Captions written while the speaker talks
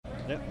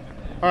Yeah.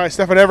 All right,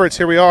 Stefan Everts,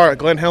 here we are at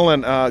Glen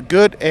Helen.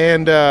 Good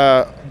and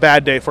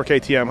bad day for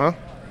KTM, huh?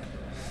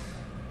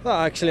 Well,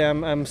 actually,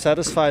 I'm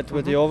satisfied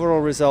with the overall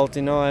result.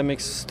 You know,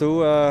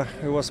 MX2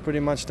 who was pretty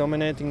much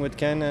dominating with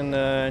Ken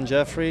and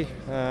Jeffrey.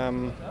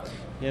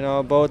 You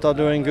know, both are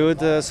doing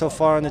good so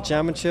far in the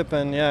championship,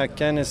 and yeah,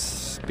 Ken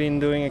has been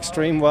doing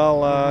extreme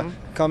well,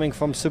 coming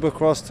from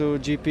Supercross to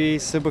GP,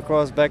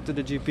 Supercross back to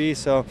the GP.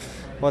 So,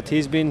 what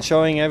he's been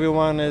showing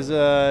everyone is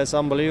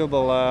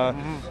unbelievable.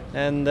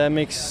 And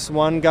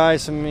MX1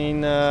 guys, I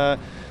mean,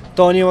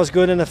 Tony was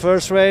good in the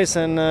first race,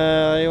 and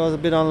he was a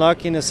bit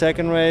unlucky in the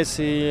second race.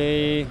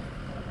 He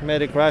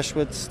made a crash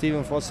with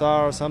Steven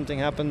Fossar, or something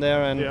happened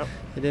there, and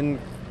he didn't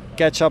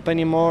catch up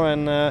anymore.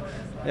 And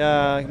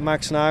yeah,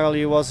 Max Nagel,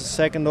 he was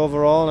second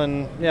overall,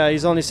 and yeah,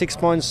 he's only 6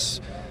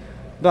 points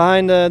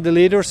behind the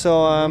leader.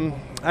 So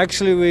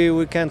actually,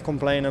 we can't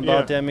complain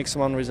about the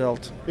MX1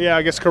 result. Yeah,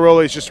 I guess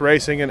Caroli's just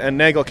racing, and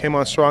Nagel came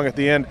on strong at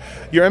the end.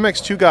 Your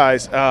MX2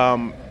 guys,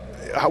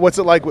 what's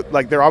it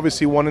like? They're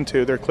obviously 1 and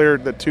 2. They're clear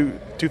the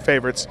two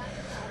favorites.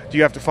 Do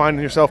you have to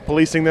find yourself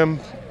policing them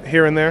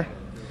here and there?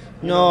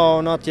 No,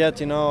 not yet.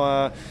 You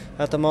know,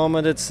 at the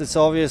moment it's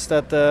obvious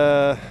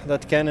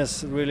that Ken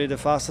is really the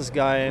fastest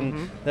guy,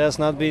 and there's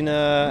not been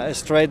a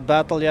straight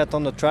battle yet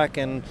on the track.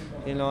 And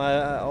you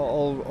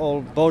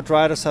know, both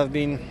riders have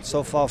been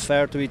so far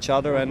fair to each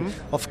other. And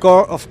of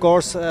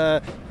course,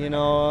 you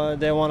know,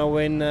 they want to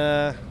win,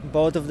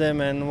 both of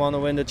them, and want to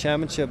win the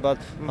championship. But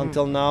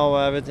until now,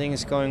 everything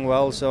is going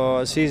well.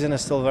 So the season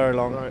is still very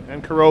long. Right.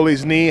 And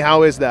Caroli's knee,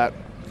 how is that?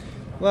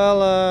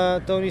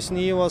 Well, Tony's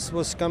knee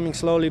was coming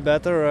slowly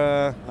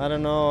better. I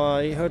don't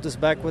know. He hurt his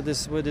back with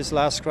his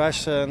last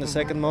crash in the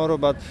second moto,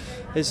 but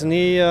his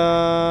knee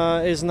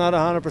is not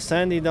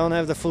 100%. He don't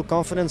have the full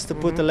confidence to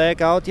put the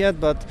leg out yet,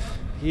 but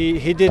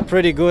he did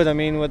pretty good. I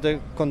mean, with the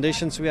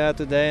conditions we had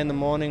today in the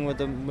morning with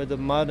the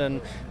mud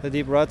and the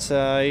deep ruts,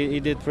 he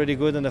did pretty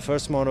good in the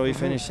first moto. He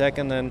finished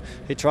second, and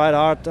he tried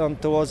hard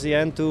towards the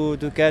end to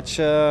catch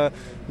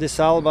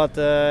Dissal, but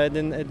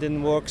it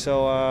didn't work.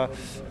 So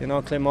you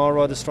know, Clément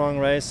rode a strong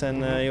race,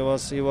 and he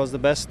was the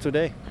best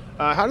today.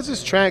 How does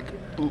this track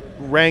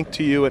rank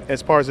to you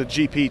as far as a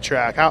GP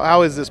track?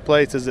 How is this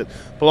place? Does it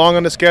belong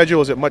on the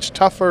schedule? Is it much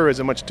tougher? Is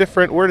it much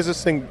different? Where does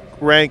this thing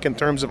rank in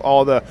terms of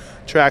all the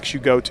tracks you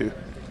go to?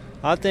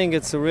 I think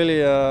it's a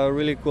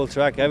really cool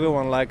track.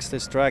 Everyone likes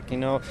this track, you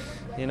know.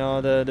 You know,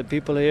 the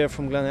people here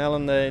from Glen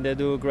Helen, they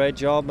do a great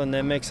job, and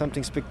they make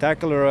something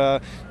spectacular,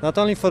 not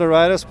only for the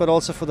riders but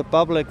also for the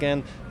public.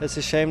 And it's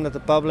a shame that the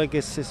public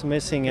is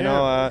missing. You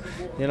know,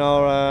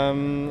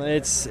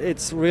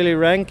 it's really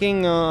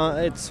ranking.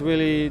 It's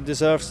really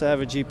deserves to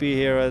have a GP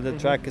here. The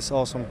track is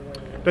awesome.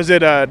 Does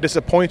it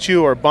disappoint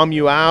you or bum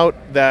you out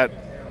that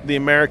the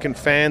American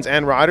fans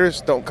and riders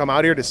don't come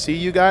out here to see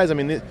you guys? I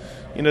mean,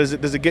 you know,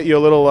 does it get you a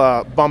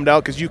little bummed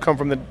out because you come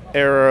from the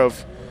era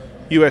of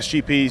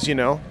USGPs, you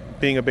know,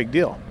 being a big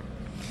deal?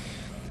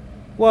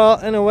 Well,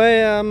 in a way,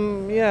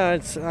 yeah,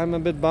 I'm a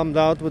bit bummed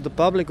out with the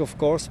public, of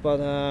course, but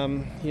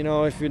you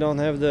know, if we don't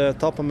have the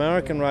top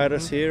American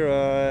riders here,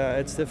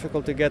 it's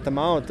difficult to get them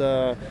out.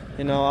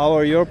 You know,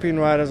 our European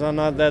riders are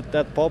not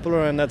that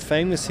popular and that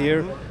famous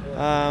here,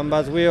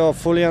 but we all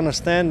fully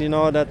understand, you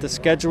know, that the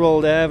schedule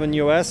they have in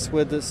US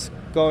with this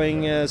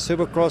going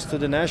Supercross to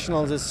the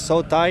Nationals is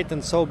so tight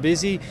and so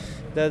busy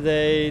that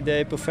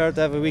they prefer to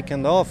have a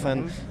weekend off.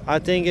 And I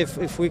think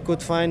if we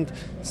could find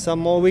some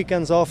more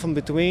weekends off in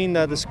between,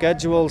 that the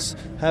schedules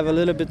have a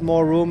little bit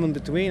more room in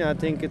between, I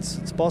think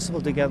it's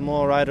possible to get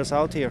more riders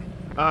out here.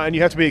 And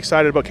you have to be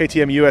excited about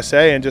KTM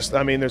USA, and just,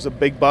 I mean, there's a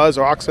big buzz.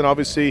 Oxen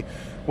obviously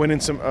winning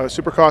some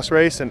Supercross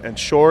race, and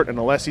Short and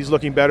Alessi's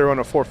looking better on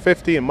a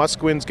 450, and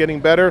Musquin's getting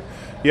better.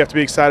 You have to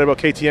be excited about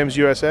KTM's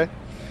USA.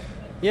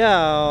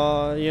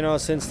 Yeah, you know,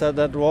 since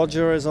that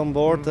Roger is on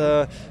board,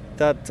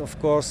 that of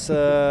course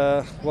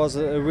was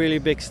a really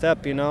big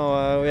step. You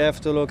know, we have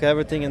to look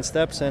everything in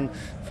steps, and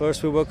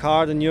first we work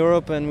hard in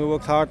Europe, and we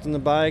worked hard on the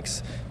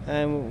bikes,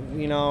 and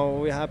you know,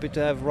 we're happy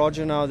to have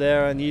Roger now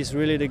there, and he's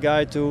really the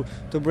guy to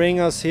bring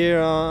us here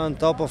on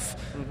top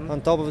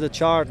of the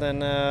chart.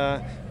 And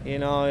you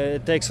know,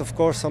 it takes of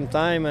course some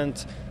time,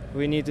 and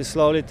we need to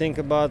slowly think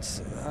about,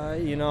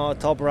 you know,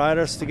 top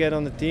riders to get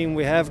on the team.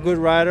 We have good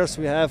riders.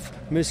 We have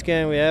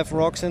Musquin, we have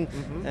Roxen,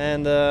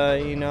 and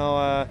you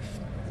know,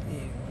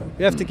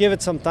 we have to give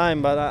it some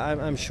time. But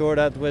I'm sure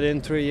that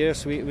within 3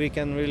 years we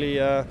can really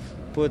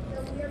put,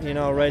 you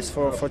know, race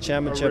for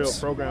championships.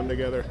 A real program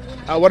together.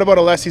 What about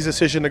Alessi's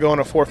decision to go on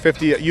a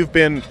 450? You've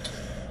been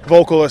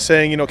vocal as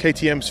saying, you know,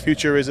 KTM's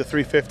future is a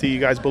 350. You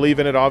guys believe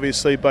in it,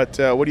 obviously. But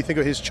what do you think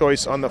of his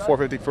choice on the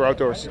 450 for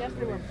outdoors?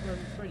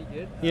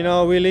 You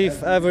know, we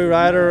leave every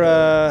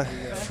rider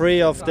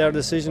free of their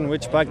decision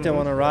which bike they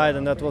want to ride,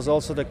 and that was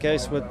also the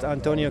case with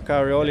Antonio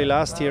Carioli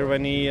last year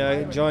when he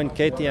joined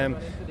KTM,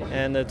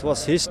 and it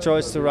was his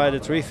choice to ride a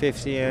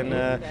 350,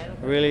 and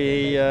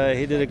really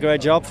he did a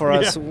great job for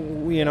us.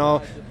 You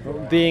know,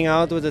 being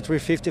out with the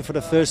 350 for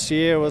the first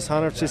year was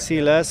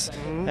 100cc less,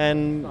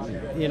 and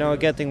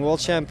getting world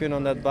champion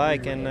on that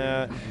bike, and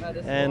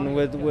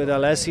with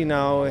Alessi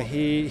now,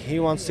 he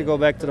wants to go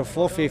back to the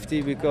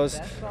 450 because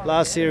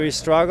last year he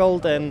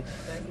struggled, and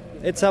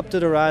it's up to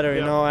the rider.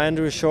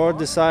 Andrew Short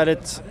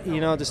decided,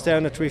 to stay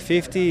on the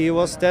 350. He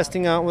was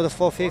testing out with a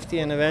 450,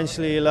 and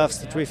eventually he loves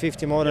the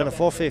 350 more than the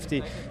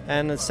 450.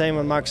 And the same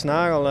with Max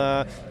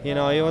Nagel.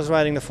 He was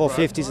riding the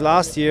 450s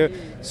last year.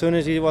 As soon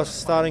as he was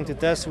starting to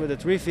test with the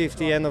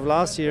 350 end of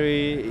last year,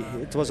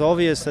 it was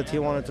obvious that he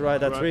wanted to ride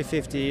that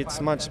 350.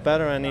 It's much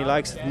better, and he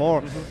likes it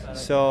more.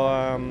 So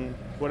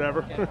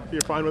whatever,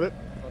 you're fine with it.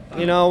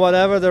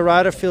 Whatever the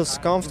rider feels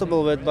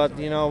comfortable with, but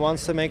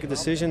once they make a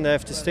decision, they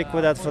have to stick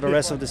with that for the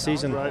rest of the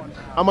season. Right.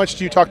 How much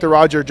do you talk to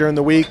Roger during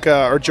the week,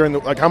 or during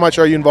how much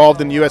are you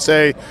involved in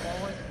USA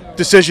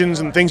decisions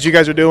and things you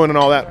guys are doing and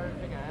all that?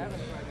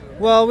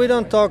 Well, we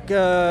don't talk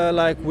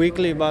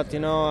weekly, but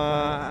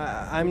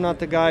I'm not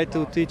the guy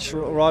to teach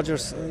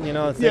Rogers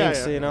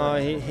things.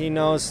 He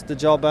knows the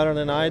job better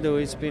than I do.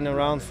 He's been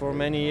around for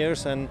many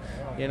years, and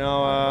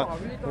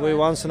we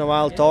once in a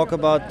while talk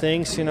about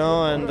things,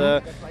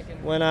 and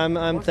when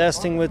I'm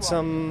testing with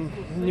some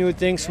new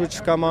things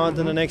which come out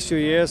in the next few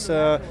years,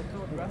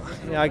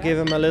 I give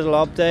him a little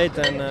update,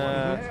 and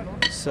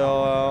so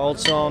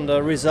also on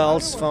the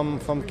results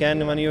from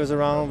Ken when he was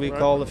around, we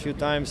called a few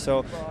times.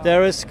 So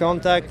there is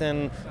contact,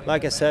 and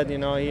like I said, he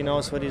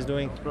knows what he's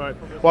doing. Right.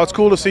 Well, it's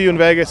cool to see you in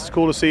Vegas. It's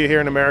cool to see you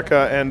here in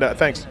America, and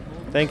thanks.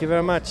 Thank you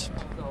very much.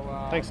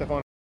 Thanks,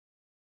 Stefan.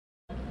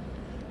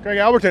 Greg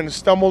Albertyn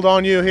stumbled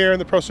on you here in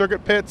the Pro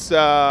Circuit pits.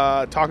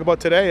 Talk about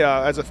today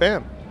as a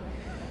fan.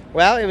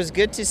 Well, it was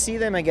good to see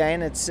them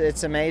again.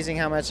 It's amazing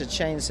how much it's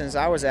changed since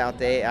I was out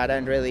there. I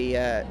don't really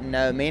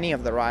know many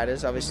of the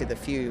riders, obviously the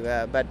few,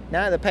 but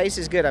no, the pace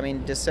is good. I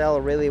mean,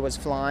 DeSalle really was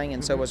flying,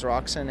 and so was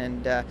Roxon,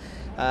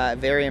 and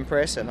very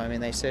impressive. I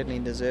mean, they certainly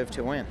deserve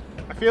to win.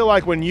 I feel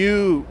like when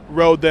you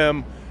rode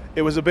them,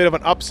 it was a bit of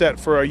an upset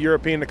for a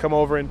European to come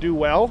over and do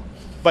well,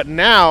 but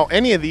now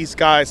any of these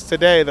guys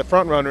today, the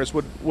front runners,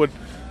 would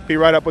be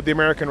right up with the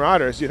American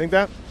riders. Do you think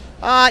that?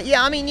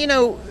 Yeah, I mean,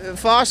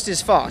 fast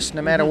is fast,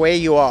 no matter where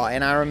you are.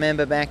 And I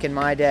remember back in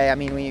my day, I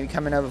mean, when you were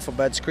coming over for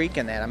Bud's Creek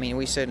and that, I mean,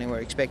 we certainly were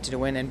expected to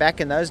win. And back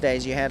in those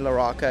days, you had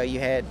Larocco, you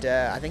had,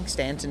 I think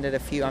Stanton did a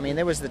few. I mean,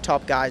 there was the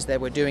top guys that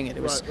were doing it.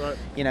 It was, kind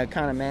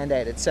of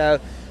mandated. So,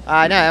 no,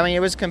 I mean,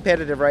 it was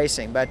competitive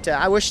racing. But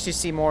I wish to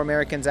see more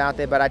Americans out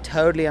there, but I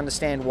totally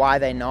understand why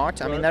they're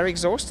not. I mean, they're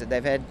exhausted.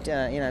 They've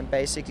had,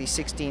 basically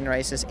 16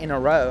 races in a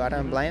row. I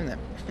don't blame them.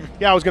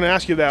 Yeah, I was going to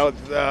ask you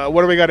that.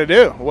 What do we got to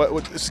do?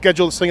 What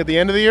schedule this thing at the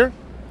end of the year?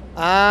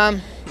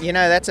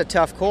 That's a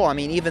tough call. I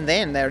mean, even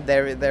then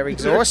they're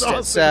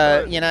exhausted.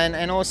 So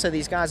and also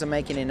these guys are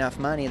making enough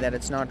money that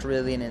it's not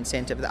really an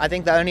incentive. I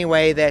think the only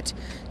way that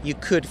you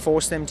could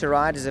force them to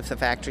ride is if the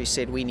factory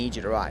said we need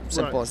you to ride.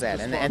 Simple as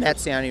that. And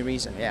that's the only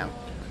reason. Yeah.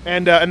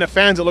 And the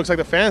fans, it looks like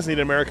the fans need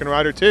an American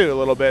rider too, a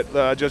little bit,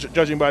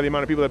 judging by the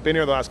amount of people that have been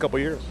here the last couple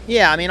of years.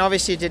 Yeah, I mean,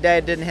 obviously today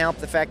it didn't help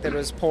the fact that it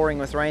was pouring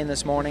with rain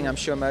this morning. I'm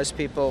sure most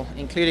people,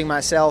 including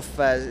myself,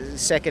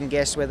 second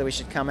guessed whether we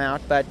should come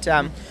out. But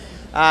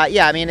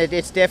I mean,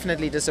 it's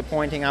definitely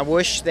disappointing. I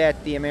wish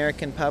that the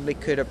American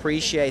public could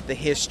appreciate the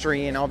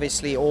history and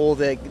obviously all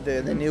the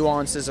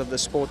nuances of the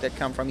sport that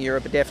come from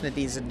Europe. It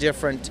definitely is a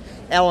different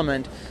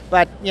element.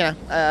 But,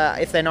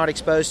 if they're not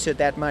exposed to it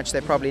that much,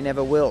 they probably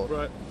never will.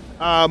 Right.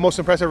 Most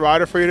impressive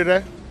rider for you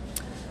today?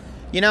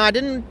 I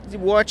didn't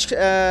watch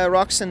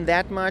Roxon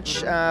that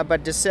much,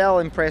 but DeSalle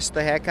impressed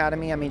the heck out of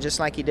me. I mean, just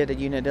like he did at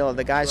Unadilla.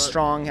 The guy's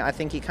strong. I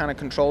think he kind of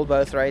controlled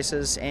both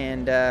races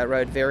and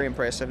rode very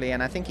impressively,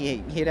 and I think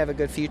he'd have a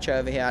good future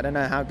over here. I don't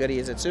know how good he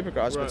is at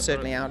Supercross, but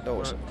certainly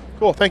outdoors.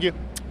 Cool, thank you.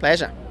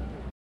 Pleasure.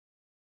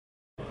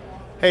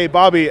 Hey,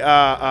 Bobby,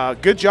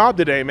 good job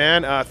today,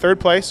 man. Third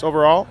place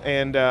overall,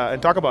 and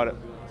talk about it.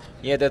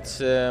 Yeah, that's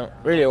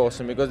really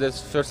awesome because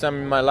that's the first time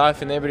in my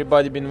life, and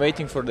everybody been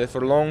waiting for that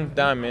for a long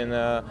time.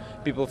 And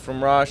people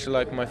from Russia,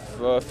 like my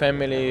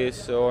family,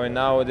 and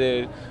now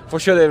for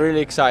sure they're really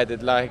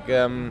excited. Like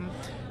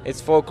it's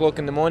 4 o'clock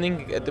in the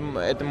morning at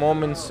the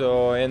moment.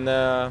 So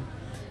I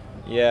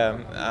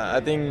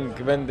think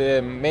when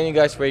the many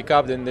guys wake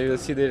up, then they will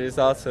see the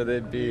results, so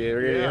they'll be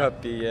really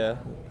happy. Yeah,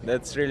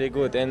 that's really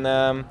good. And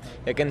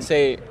I can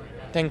say,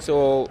 thanks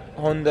all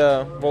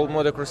Honda, World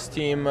Motocross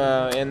team,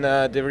 and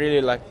they're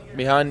really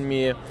behind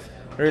me,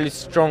 really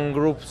strong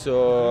group.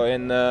 So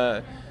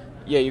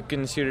you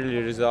can see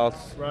really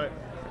results. Right.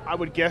 I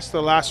would guess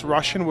the last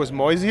Russian was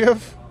Moiseev,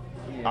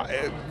 in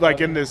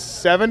the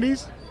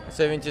 70s.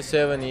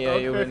 77,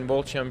 okay. You win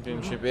World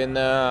Championship, and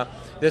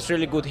that's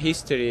really good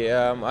history.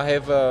 I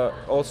have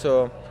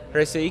also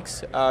Race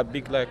X,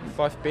 big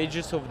 5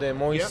 pages of the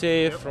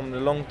Moiseev from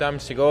the long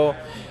times ago.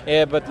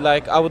 Yeah, but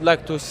I would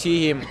like to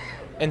see him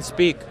and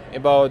speak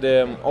about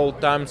old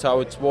times,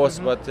 how it was,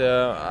 but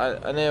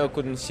I never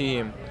couldn't see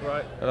him.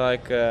 Right.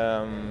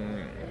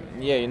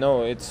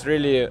 It's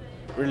really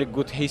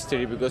good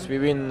history because we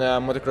win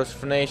Motocross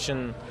of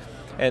Nation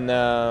and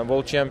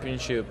World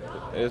Championship.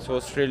 It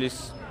was really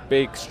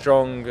big,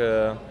 strong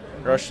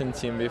Russian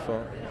team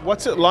before.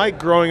 What's it like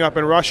growing up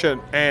in Russia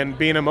and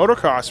being a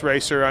motocross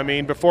racer? I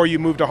mean, before you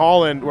moved to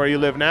Holland, where you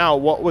live now,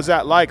 what was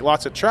that like?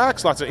 Lots of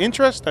tracks, lots of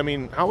interest? I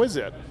mean, how is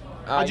it?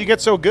 How'd you get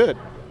so good?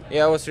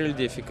 Yeah, it was really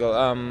difficult.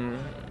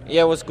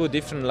 Yeah, it was good,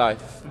 different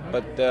life.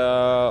 But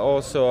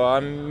also I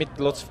meet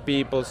lots of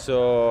people,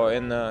 so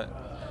and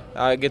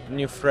I get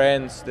new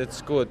friends.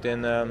 That's good.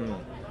 And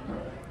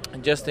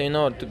just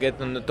to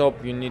get on the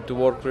top, you need to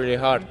work really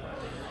hard.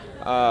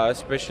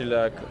 Especially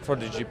like for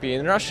the GP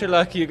in Russia,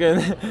 like you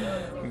can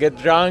get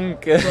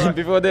drunk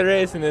before the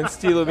race and then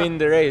still win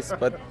the race.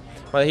 But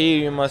here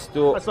you must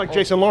do. That's like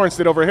Jason Lawrence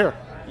did over here.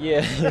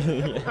 Yeah,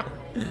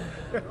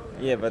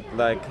 yeah. But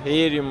like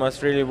here you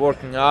must really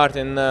working hard,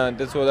 and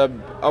that's what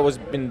I was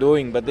been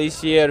doing. But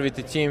this year with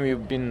the team,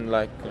 you've been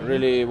like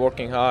really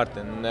working hard,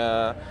 and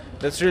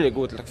that's really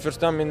good. Like first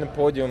time in the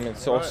podium,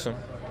 it's awesome.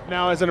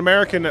 Now, as an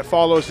American that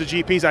follows the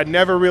GPs, I'd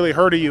never really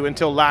heard of you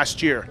until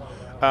last year.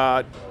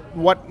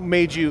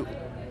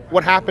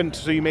 What happened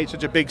so you made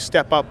such a big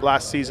step up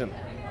last season?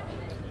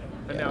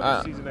 And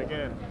now this season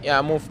again. Yeah,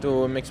 I moved to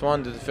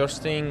MX1, the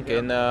first thing,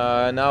 and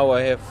now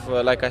I have,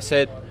 like I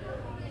said,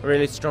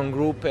 really strong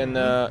group and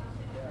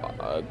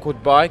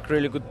good bike,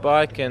 really good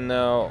bike, and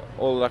all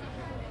like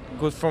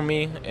good for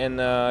me. And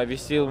we're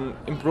still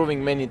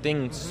improving many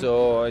things,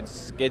 so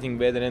it's getting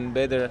better and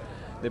better,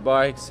 the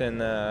bikes, and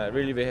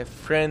really we have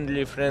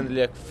friendly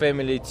like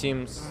family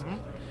teams.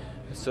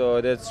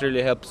 So that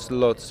really helps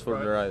lots for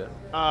the rider.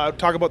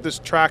 Talk about this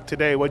track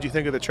today. What do you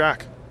think of the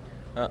track?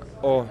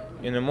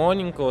 In the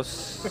morning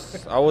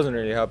I wasn't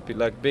really happy.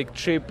 Like big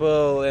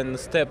triple and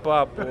step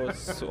up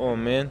was, oh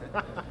man.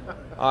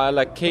 I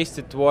like cased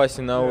it twice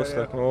and I was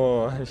like,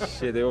 oh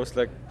shit. It was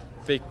like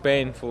big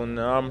painful in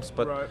the arms,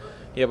 but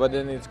but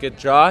then it get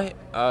dry.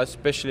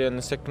 Especially on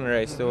the second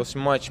race, it was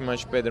much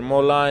better.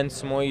 More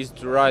lines, more easy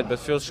to ride. But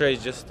first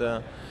race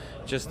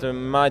just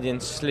muddy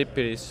and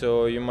slippery,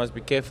 so you must be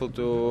careful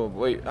to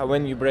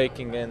when you're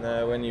braking and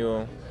when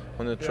you're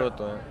on the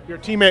throttle. Your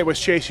teammate was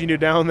chasing you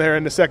down there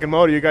in the second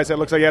moto. You guys, it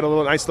looks like you had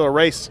a nice little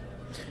race.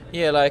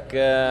 Yeah, like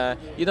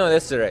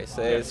that's the race.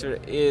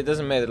 It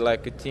doesn't matter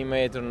like a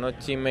teammate or not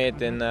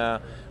teammate, and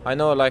I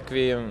know like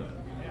we're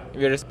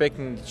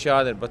respecting each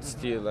other, but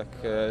still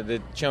like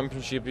the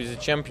championship is a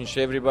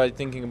championship. Everybody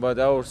thinking about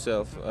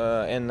ourselves,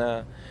 and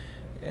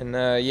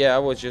I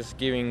was just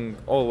giving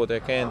all what I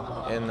can,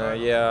 and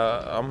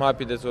I'm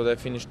happy that's what I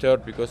finished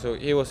third because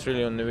he was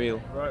really on the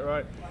wheel.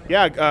 Right.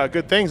 Yeah,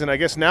 good things, and I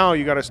guess now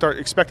you got to start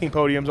expecting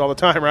podiums all the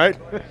time, right?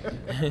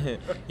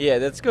 Yeah,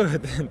 that's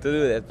good to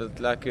do that, but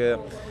like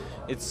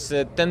it's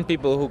 10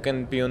 people who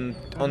can be on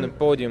the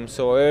podium,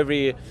 so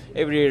every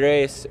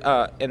race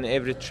and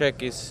every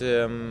track is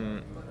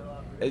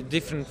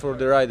different for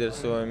the rider.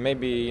 So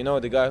maybe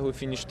the guy who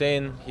finished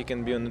 10, he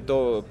can be on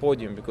the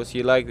podium because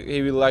he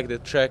will like the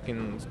track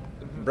in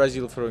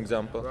Brazil, for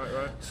example.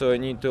 Right. So you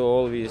need to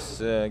always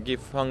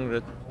give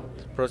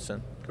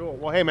 100%. Cool.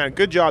 Well, hey man,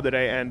 good job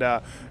today, and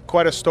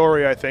quite a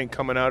story I think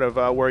coming out of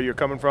where you're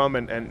coming from,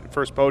 and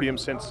first podium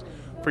since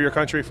for your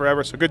country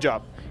forever. So good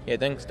job. Yeah,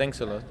 thanks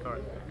a lot. All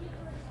right.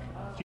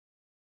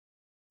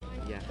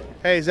 Yeah.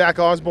 Hey, Zach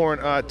Osborne,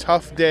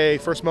 tough day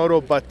first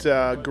moto, but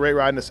great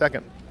ride in the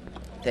second.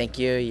 Thank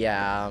you.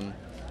 Yeah,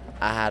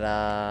 I had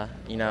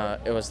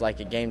it was like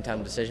a game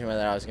time decision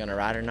whether I was going to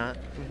ride or not,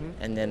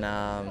 and then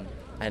I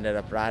ended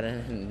up riding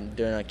and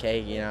doing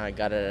okay. I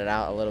gutted it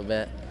out a little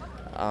bit.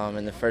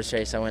 In the first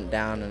race, I went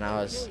down and I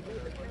was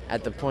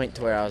at the point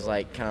to where I was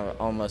like kind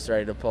of almost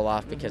ready to pull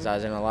off because I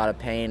was in a lot of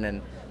pain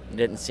and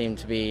didn't seem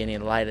to be any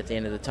light at the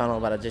end of the tunnel.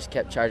 But I just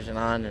kept charging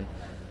on and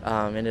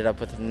ended up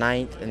with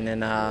 9th, and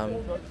then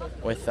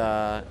with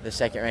the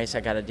second race, I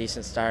got a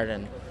decent start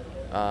and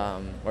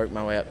worked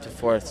my way up to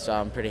 4th, so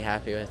I'm pretty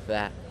happy with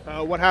that.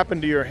 What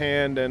happened to your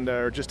hand, and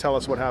or just tell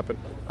us what happened?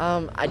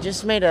 I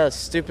just made a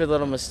stupid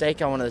little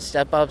mistake on one of the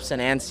step-ups,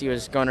 and Anstey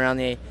was going around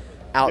the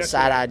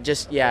outside.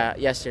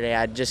 Yesterday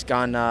I'd just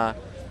gone up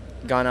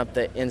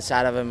the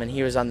inside of him, and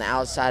he was on the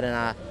outside, and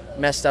I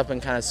messed up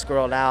and kind of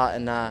squirreled out,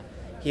 and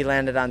he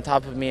landed on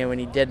top of me, and when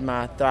he did,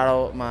 my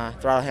throttle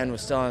hand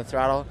was still on the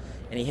throttle,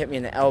 and he hit me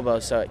in the elbow,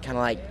 so it kind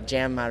of like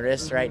jammed my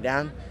wrist right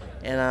down.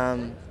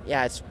 And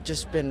it's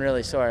just been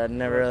really sore. I've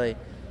never really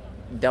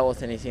dealt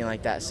with anything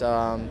like that,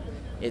 so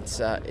it's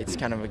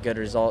kind of a good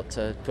result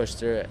to push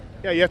through it.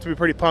 Yeah, you have to be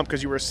pretty pumped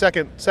because you were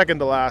second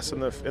to last in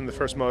the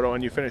first moto,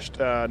 and you finished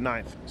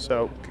 9th.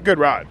 So good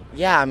ride.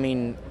 Yeah, I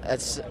mean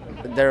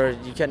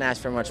you couldn't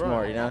ask for much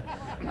more,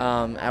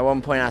 At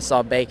one point I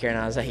saw Baker and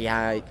I was like,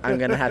 yeah, I'm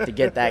gonna have to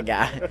get that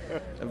guy.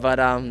 But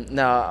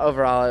no,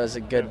 overall it was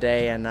a good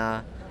day, and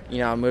I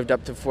moved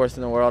up to 4th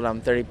in the world.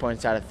 I'm 30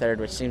 points out of 3rd,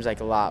 which seems like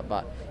a lot,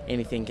 but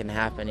anything can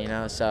happen,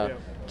 So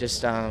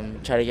just try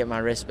to get my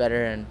wrist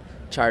better and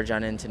charge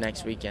on into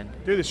next weekend.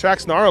 Dude, this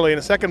track's gnarly. In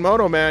the second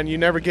moto, man, you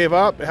never gave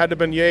up. It had to have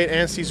been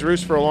Anstey's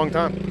roost for a long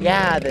time.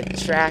 Yeah, the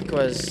track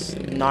was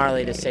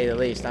gnarly to say the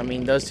least. I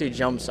mean, those two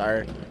jumps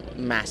are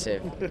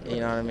massive.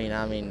 You know what I mean?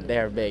 I mean, they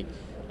are big.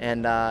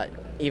 And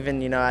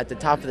even, at the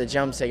top of the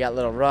jumps, they got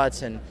little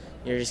ruts, and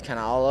you're just kind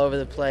of all over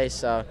the place.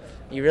 So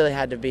you really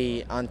had to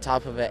be on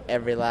top of it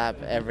every lap,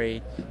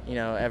 every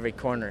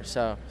corner.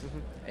 So,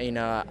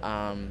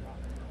 I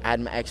had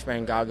my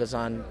X-Brand goggles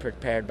on,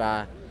 prepared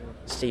by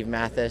Steve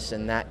Mathis,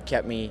 and that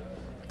kept me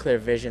clear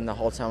vision the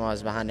whole time I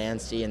was behind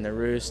Anstey in the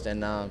roost,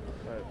 and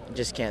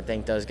just can't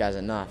thank those guys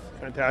enough.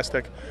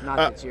 Fantastic. Not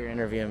that you're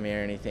interviewing me or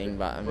anything,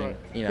 but I mean,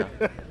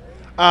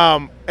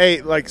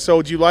 Hey,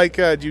 so do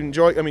you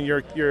enjoy? I mean,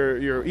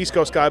 you're East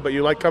Coast guy, but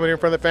you like coming here in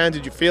front of the fans.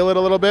 Did you feel it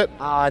a little bit?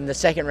 In the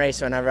second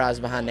race, whenever I was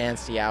behind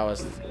Anstey, I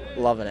was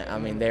loving it. I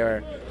mean, they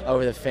were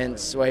over the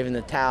fence waving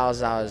the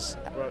towels. I was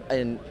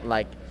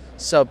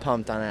so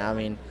pumped on it. I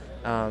mean,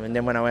 and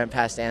then when I went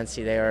past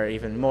Anstey, they were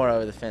even more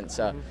over the fence.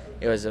 So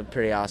it was a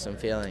pretty awesome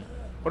feeling.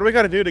 What do we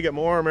got to do to get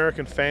more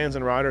American fans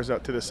and riders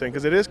out to this thing?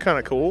 Because it is kind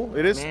of cool.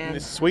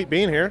 It's sweet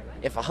being here.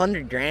 If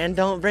 $100,000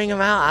 don't bring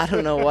them out, I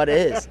don't know what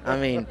is. I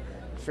mean,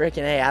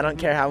 freaking hey, I don't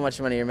care how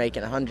much money you're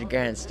making.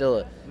 $100,000 is still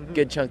a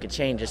good chunk of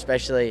change,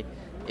 especially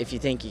if you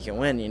think you can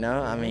win.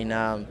 I mean,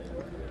 I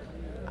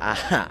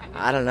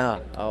don't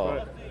know.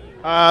 Oh.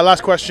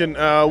 Last question.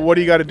 What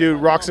do you got to do?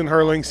 Rocks and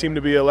hurling seem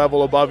to be a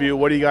level above you.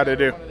 What do you got to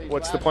do?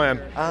 What's the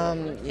plan?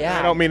 Yeah.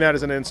 I don't mean that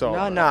as an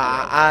insult.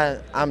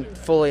 No. I'm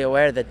fully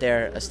aware that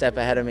they're a step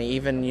ahead of me.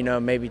 Even,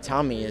 maybe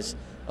Tommy is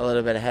a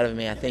little bit ahead of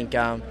me. I think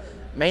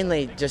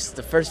mainly just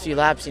the first few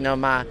laps,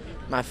 my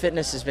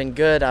fitness has been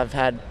good. I've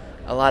had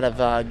a lot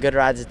of good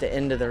rides at the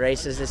end of the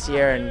races this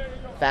year, and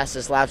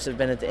fastest laps have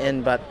been at the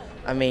end. But,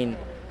 I mean,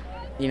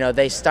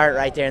 they start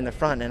right there in the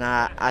front, and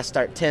I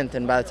start 10th,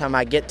 and by the time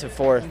I get to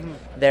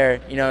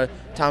 4th,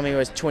 Tommy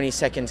was 20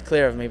 seconds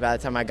clear of me by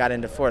the time I got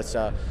into 4th,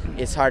 so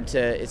it's hard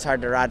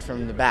to ride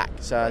from the back.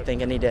 So I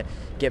think I need to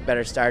get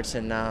better starts,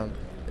 and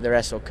the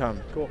rest will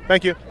come. Cool.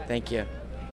 Thank you. Thank you.